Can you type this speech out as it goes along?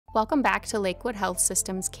Welcome back to Lakewood Health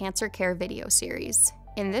System's Cancer Care video series.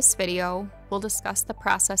 In this video, we'll discuss the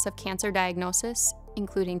process of cancer diagnosis,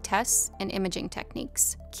 including tests and imaging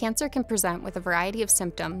techniques. Cancer can present with a variety of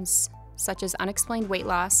symptoms, such as unexplained weight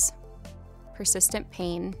loss, persistent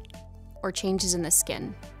pain, or changes in the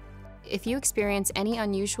skin. If you experience any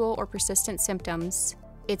unusual or persistent symptoms,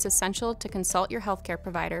 it's essential to consult your healthcare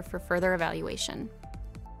provider for further evaluation.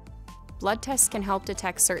 Blood tests can help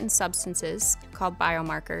detect certain substances, called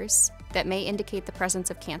biomarkers, that may indicate the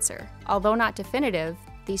presence of cancer. Although not definitive,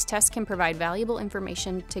 these tests can provide valuable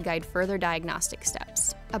information to guide further diagnostic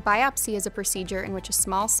steps. A biopsy is a procedure in which a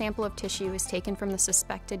small sample of tissue is taken from the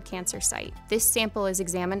suspected cancer site. This sample is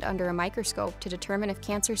examined under a microscope to determine if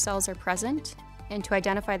cancer cells are present and to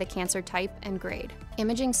identify the cancer type and grade.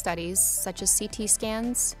 Imaging studies, such as CT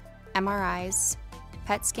scans, MRIs,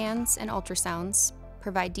 PET scans, and ultrasounds,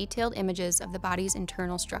 provide detailed images of the body's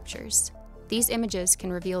internal structures. These images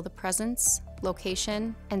can reveal the presence,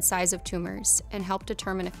 location, and size of tumors and help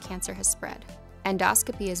determine if cancer has spread.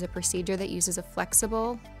 Endoscopy is a procedure that uses a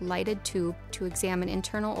flexible, lighted tube to examine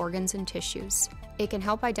internal organs and tissues. It can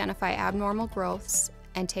help identify abnormal growths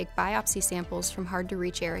and take biopsy samples from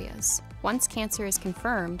hard-to-reach areas. Once cancer is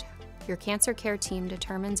confirmed, your cancer care team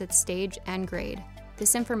determines its stage and grade.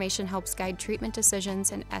 This information helps guide treatment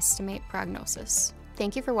decisions and estimate prognosis.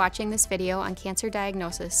 Thank you for watching this video on cancer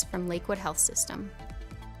diagnosis from Lakewood Health System.